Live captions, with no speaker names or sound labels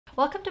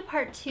Welcome to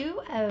part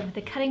 2 of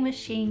the cutting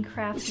machine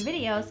crafts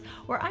videos,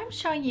 where I'm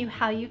showing you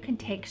how you can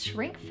take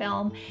shrink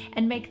film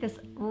and make this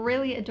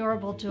really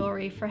adorable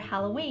jewelry for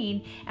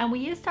Halloween. And we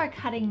used our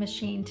cutting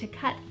machine to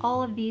cut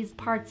all of these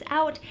parts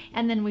out,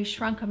 and then we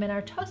shrunk them in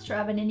our toaster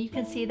oven, and you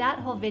can see that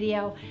whole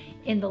video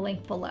in the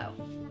link below.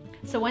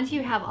 So once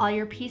you have all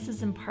your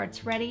pieces and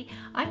parts ready,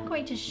 I'm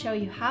going to show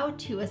you how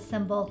to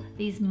assemble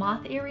these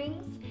moth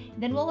earrings.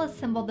 Then we'll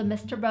assemble the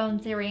Mr.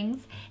 Bones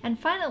earrings, and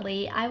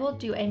finally I will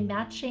do a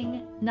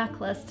matching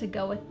necklace to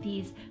go with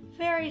these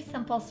very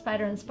simple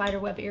spider and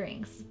spiderweb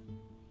earrings.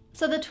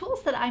 So the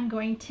tools that I'm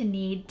going to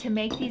need to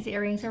make these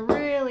earrings are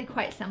really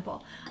quite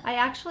simple. I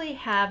actually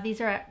have,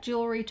 these are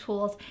jewelry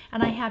tools,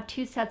 and I have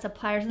 2 sets of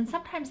pliers, and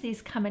sometimes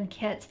these come in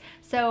kits.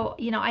 So,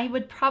 you know, I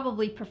would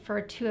probably prefer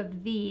 2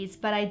 of these,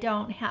 but I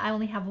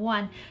only have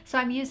 1. So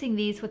I'm using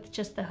these with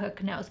just the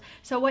hook nose.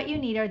 So what you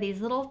need are these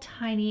little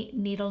tiny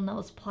needle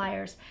nose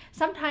pliers.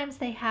 Sometimes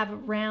they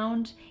have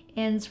round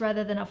ends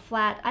rather than a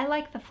flat. I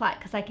like the flat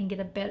because I can get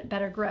a bit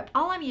better grip.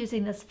 All I'm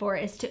using this for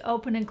is to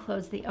open and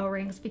close the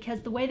O-rings,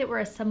 because the way that we're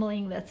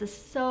assembling this is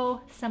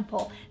so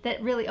simple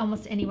that really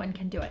almost anyone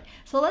can do it.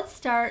 So let's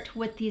start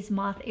with these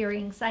moth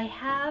earrings. I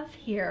have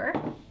here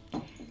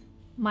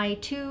my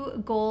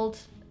 2 gold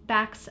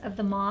backs of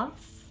the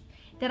moths.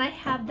 Then I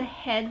have the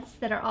heads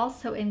that are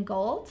also in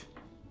gold.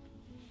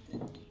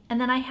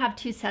 And then I have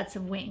 2 sets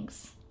of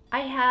wings. I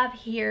have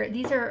here,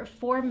 these are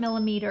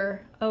 4mm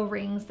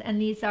O-rings,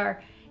 and these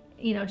are,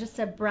 you know, just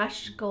a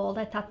brushed gold.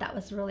 I thought that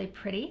was really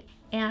pretty.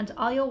 And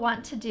all you'll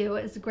want to do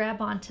is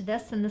grab onto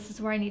this, and this is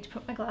where I need to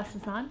put my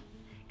glasses on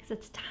because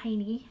it's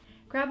tiny.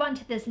 Grab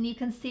onto this and you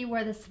can see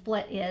where the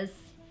split is.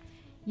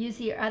 Use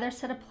your other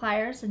set of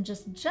pliers and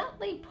just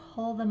gently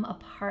pull them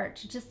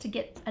apart just to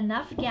get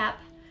enough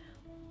gap.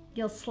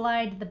 You'll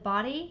slide the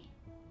body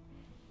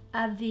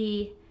of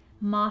the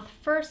moth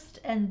first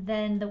and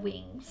then the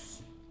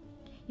wings.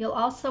 You'll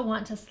also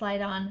want to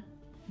slide on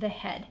the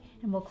head,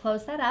 and we'll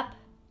close that up.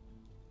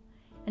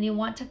 And you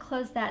want to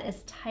close that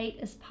as tight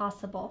as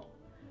possible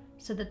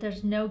so that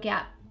there's no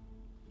gap.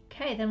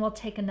 Okay, then we'll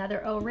take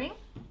another O-ring,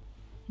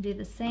 do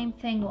the same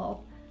thing.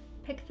 We'll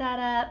pick that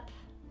up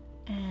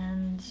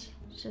and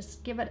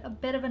just give it a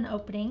bit of an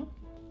opening,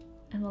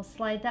 and we'll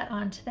slide that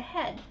onto the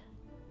head.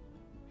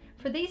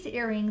 For these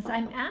earrings,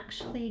 I'm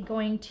actually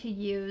going to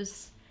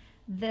use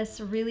this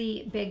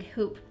really big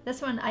hoop.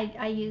 This one,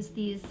 I use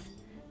these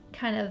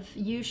kind of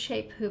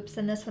U-shaped hoops,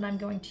 and this one I'm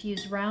going to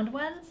use round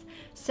ones.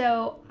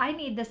 So I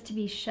need this to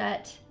be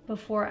shut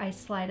before I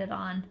slide it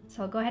on.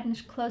 So I'll go ahead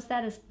and close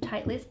that as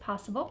tightly as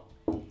possible,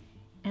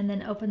 and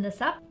then open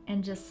this up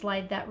and just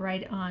slide that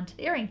right onto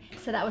the earring.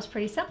 So that was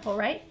pretty simple,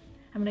 right?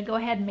 I'm gonna go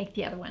ahead and make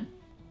the other one.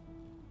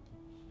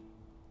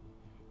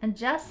 And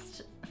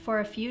just for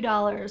a few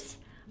dollars,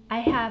 I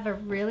have a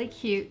really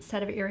cute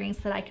set of earrings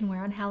that I can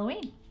wear on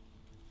Halloween.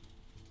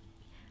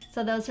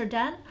 So those are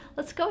done.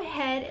 Let's go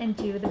ahead and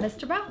do the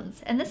Mr.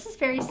 Bones. And this is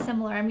very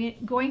similar. I'm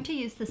going to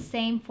use the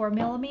same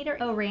 4mm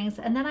O-rings,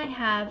 and then I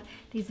have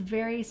these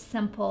very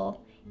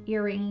simple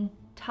earring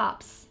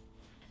tops.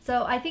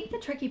 So I think the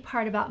tricky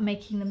part about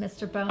making the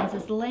Mr. Bones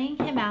is laying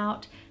him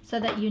out so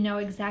that you know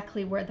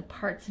exactly where the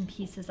parts and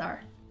pieces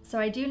are. So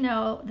I do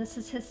know this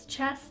is his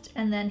chest,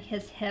 and then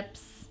his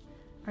hips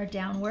are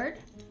downward.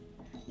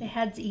 The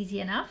head's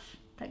easy enough.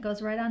 That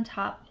goes right on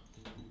top.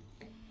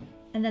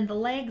 And then the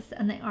legs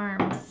and the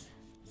arms.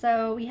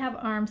 So we have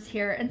arms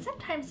here, and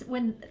sometimes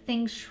when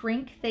things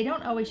shrink, they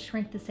don't always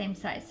shrink the same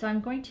size. So I'm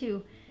going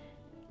to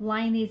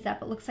line these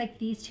up. It looks like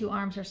these 2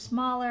 arms are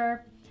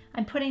smaller.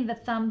 I'm putting the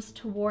thumbs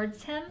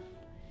towards him,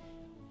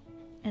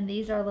 and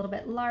these are a little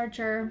bit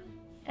larger.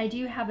 I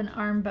do have an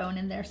arm bone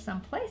in there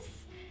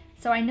someplace.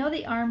 So I know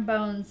the arm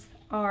bones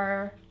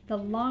are the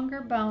longer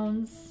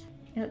bones.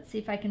 Let's see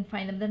if I can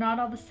find them. They're not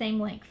all the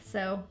same length,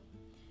 so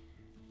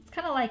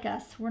kind of like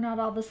us. We're not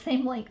all the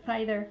same length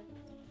either.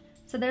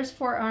 So there's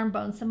 4 arm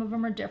bones. Some of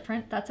them are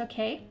different. That's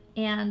okay.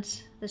 And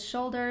the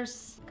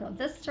shoulders go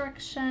this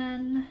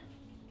direction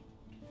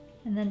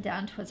and then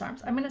down to his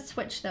arms. I'm going to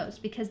switch those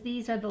because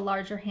these are the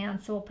larger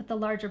hands. So we'll put the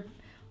larger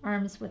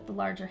arms with the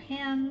larger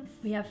hands.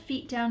 We have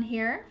feet down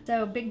here.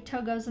 So big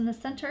toe goes in the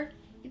center.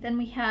 Then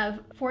we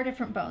have 4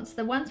 different bones.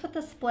 The ones with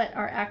the split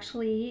are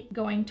actually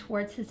going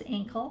towards his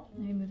ankle.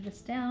 Let me move this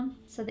down.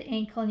 So the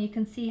ankle, and you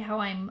can see how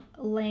I'm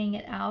laying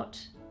it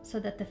out so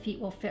that the feet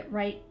will fit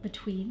right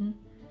between.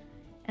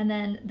 And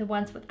then the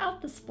ones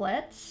without the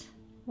split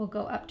will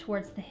go up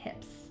towards the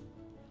hips.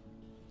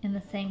 And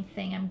the same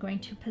thing, I'm going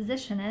to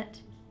position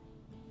it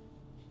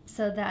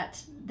so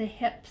that the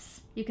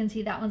hips, you can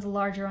see that one's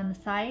larger on the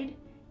side,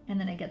 and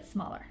then it gets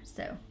smaller.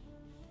 So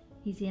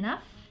easy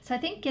enough. So I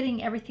think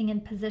getting everything in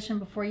position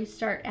before you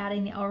start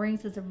adding the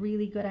O-rings is a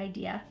really good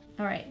idea.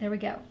 All right, there we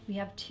go. We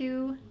have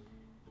 2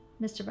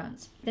 Mr.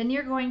 Bones. Then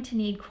you're going to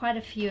need quite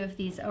a few of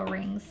these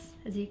O-rings,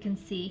 as you can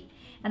see.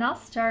 And I'll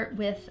start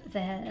with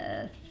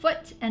the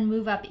foot and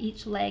move up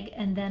each leg,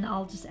 and then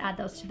I'll just add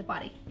those to the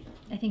body.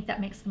 I think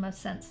that makes the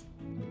most sense.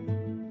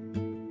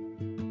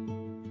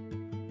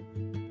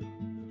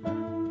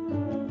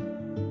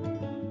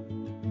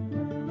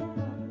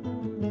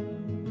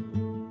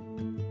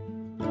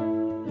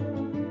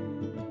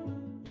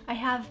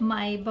 have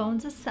my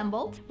bones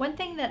assembled. One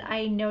thing that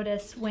I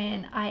notice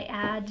when I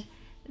add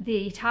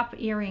the top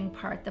earring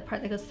part, the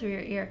part that goes through your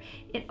ear,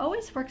 it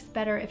always works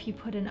better if you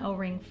put an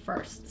O-ring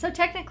first. So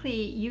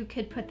technically you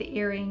could put the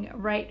earring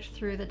right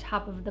through the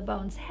top of the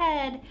bone's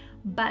head,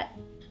 but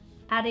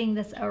adding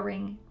this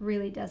O-ring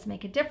really does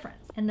make a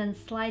difference. And then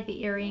slide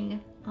the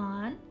earring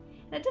on.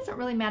 And it doesn't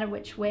really matter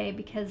which way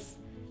because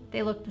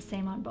they look the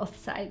same on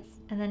both sides.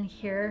 And then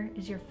here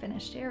is your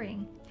finished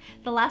earring.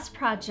 The last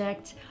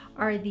project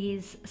are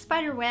these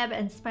spider web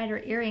and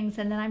spider earrings,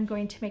 and then I'm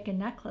going to make a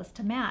necklace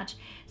to match.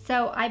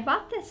 So I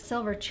bought this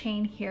silver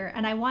chain here,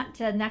 and I want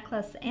the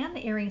necklace and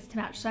the earrings to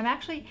match. So I'm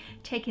actually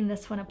taking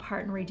this one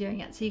apart and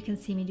redoing it so you can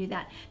see me do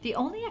that. The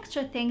only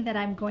extra thing that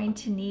I'm going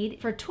to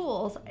need for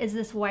tools is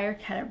this wire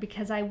cutter,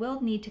 because I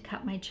will need to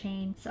cut my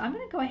chain. So I'm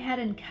going to go ahead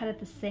and cut it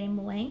the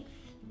same length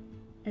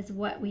as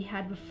what we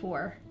had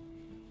before.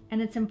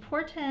 And it's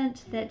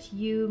important that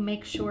you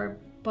make sure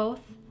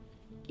both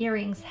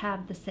earrings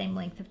have the same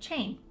length of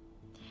chain.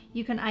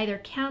 You can either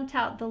count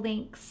out the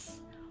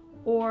links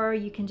or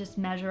you can just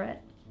measure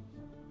it.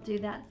 Do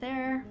that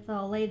there. So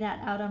I'll lay that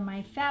out on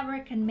my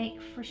fabric and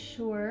make for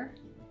sure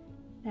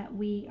that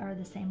we are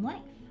the same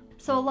length.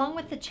 So along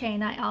with the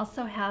chain, I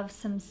also have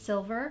some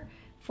silver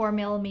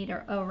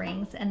 4mm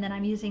O-rings, and then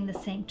I'm using the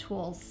same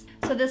tools.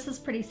 So this is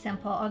pretty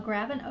simple. I'll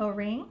grab an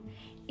O-ring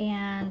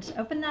and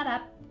open that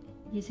up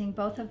using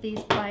both of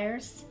these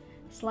pliers,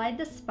 slide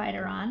the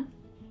spider on,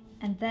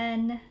 and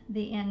then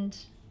the end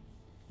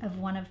of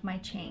one of my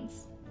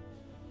chains.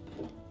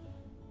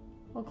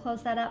 We'll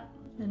close that up,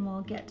 then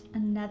we'll get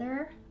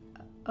another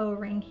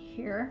O-ring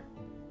here.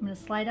 I'm going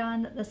to slide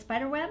on the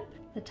spider web,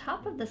 the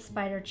top of the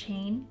spider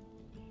chain,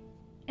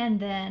 and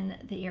then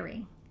the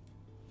earring.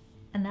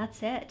 And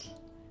that's it.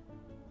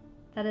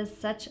 That is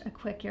such a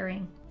quick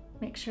earring.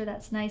 Make sure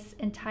that's nice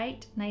and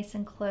tight, nice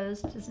and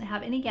closed, doesn't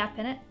have any gap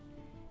in it.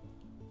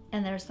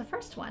 And there's the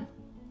first one.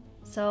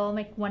 So I'll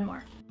make one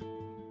more.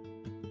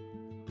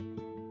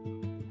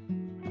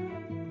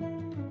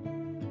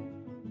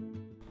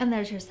 And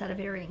there's your set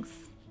of earrings.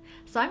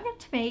 So I'm going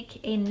to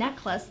make a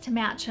necklace to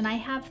match, and I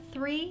have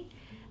 3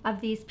 of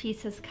these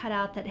pieces cut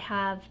out that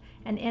have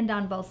an end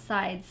on both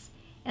sides.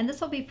 And this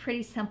will be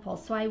pretty simple.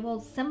 So I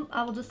will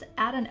just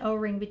add an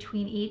O-ring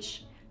between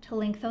each to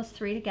link those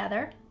 3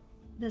 together.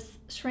 This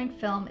shrink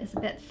film is a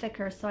bit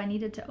thicker, so I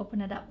needed to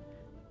open it up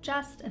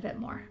just a bit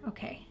more.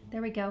 Okay,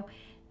 there we go.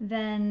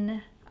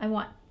 Then I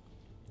want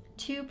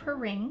 2 per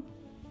ring,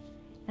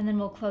 and then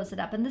we'll close it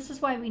up. And this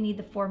is why we need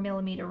the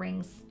 4mm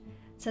rings,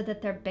 so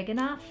that they're big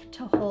enough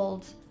to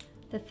hold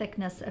the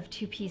thickness of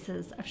 2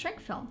 pieces of shrink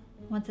film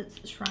once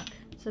it's shrunk.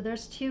 So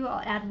there's 2,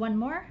 I'll add 1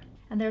 more,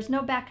 and there's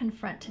no back and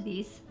front to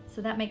these, so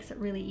that makes it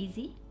really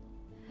easy.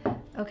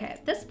 Okay,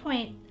 at this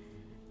point,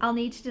 I'll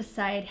need to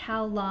decide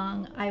how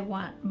long I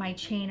want my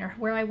chain, or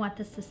where I want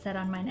this to sit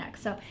on my neck.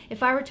 So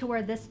if I were to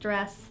wear this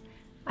dress,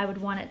 I would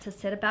want it to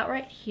sit about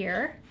right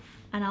here,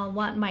 and I'll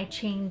want my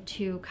chain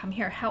to come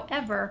here.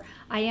 However,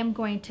 I am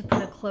going to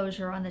put a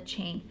closure on the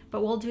chain,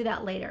 but we'll do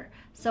that later.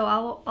 So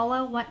all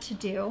I'll want to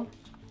do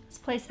is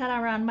place that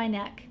around my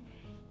neck,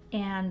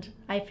 and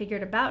I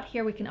figured about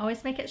here, we can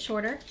always make it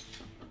shorter.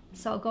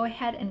 So I'll go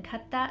ahead and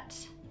cut that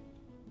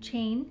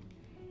chain.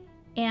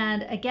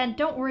 And again,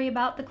 don't worry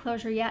about the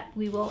closure yet.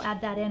 We will add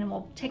that in, and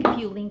we'll take a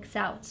few links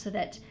out so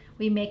that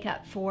we make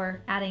up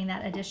for adding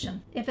that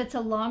addition. If it's a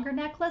longer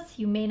necklace,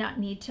 you may not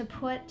need to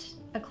put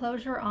a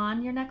closure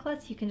on your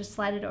necklace. You can just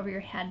slide it over your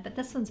head, but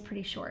this one's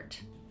pretty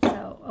short.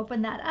 So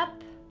open that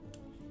up.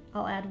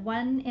 I'll add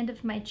one end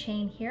of my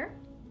chain here,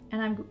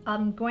 and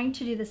I'm going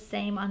to do the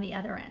same on the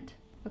other end.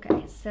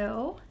 Okay,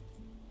 so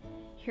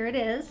here it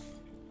is.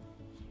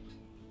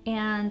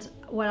 And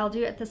what I'll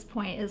do at this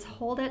point is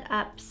hold it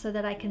up so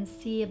that I can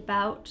see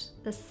about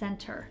the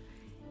center.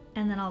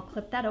 And then I'll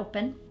clip that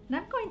open. And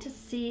I'm going to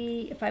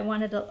see if I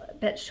want it a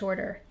bit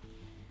shorter.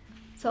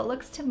 So it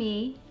looks to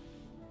me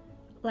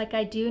like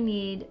I do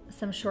need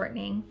some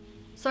shortening.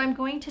 So I'm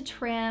going to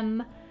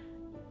trim,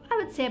 I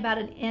would say about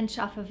 1 inch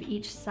off of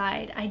each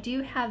side. I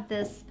do have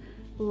this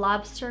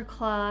lobster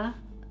claw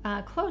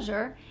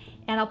closure,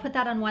 and I'll put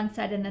that on one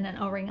side and then an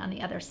O-ring on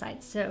the other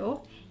side.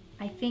 So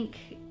I think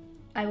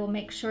I will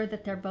make sure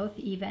that they're both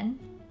even,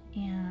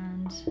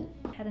 and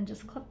go ahead and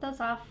just clip those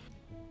off.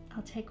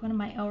 I'll take one of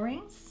my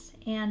O-rings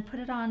and put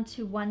it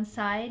onto one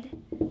side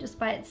just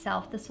by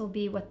itself. This will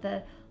be what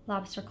the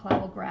lobster claw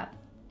will grab,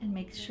 and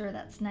make sure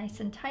that's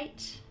nice and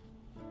tight.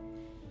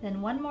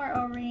 Then one more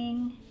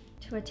O-ring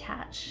to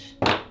attach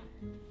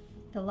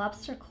the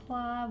lobster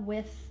claw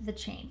with the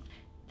chain.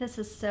 This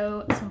is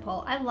so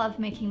simple. I love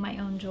making my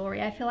own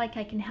jewelry. I feel like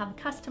I can have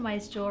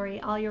customized jewelry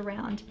all year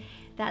round.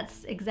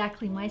 That's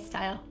exactly my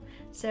style.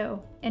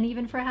 So, and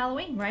even for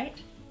Halloween, right?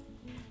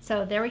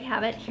 So there we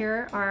have it.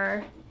 Here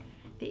are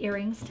the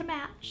earrings to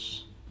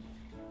match.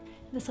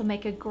 This will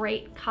make a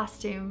great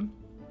costume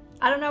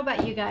I don't know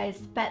about you guys,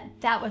 but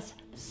that was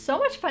so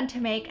much fun to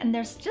make, and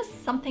there's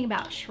just something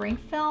about shrink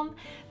film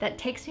that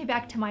takes me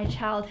back to my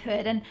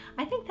childhood, and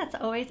I think that's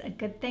always a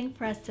good thing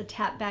for us to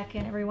tap back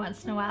in every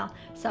once in a while.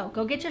 So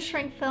go get your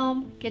shrink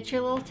film, get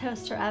your little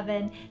toaster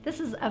oven. This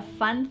is a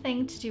fun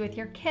thing to do with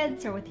your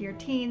kids or with your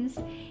teens,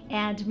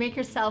 and make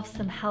yourself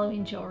some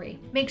Halloween jewelry.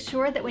 Make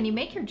sure that when you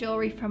make your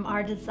jewelry from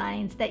our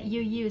designs that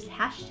you use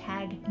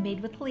hashtag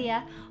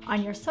 #MadeWithLeah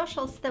on your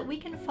socials so that we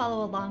can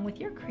follow along with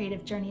your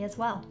creative journey as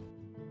well.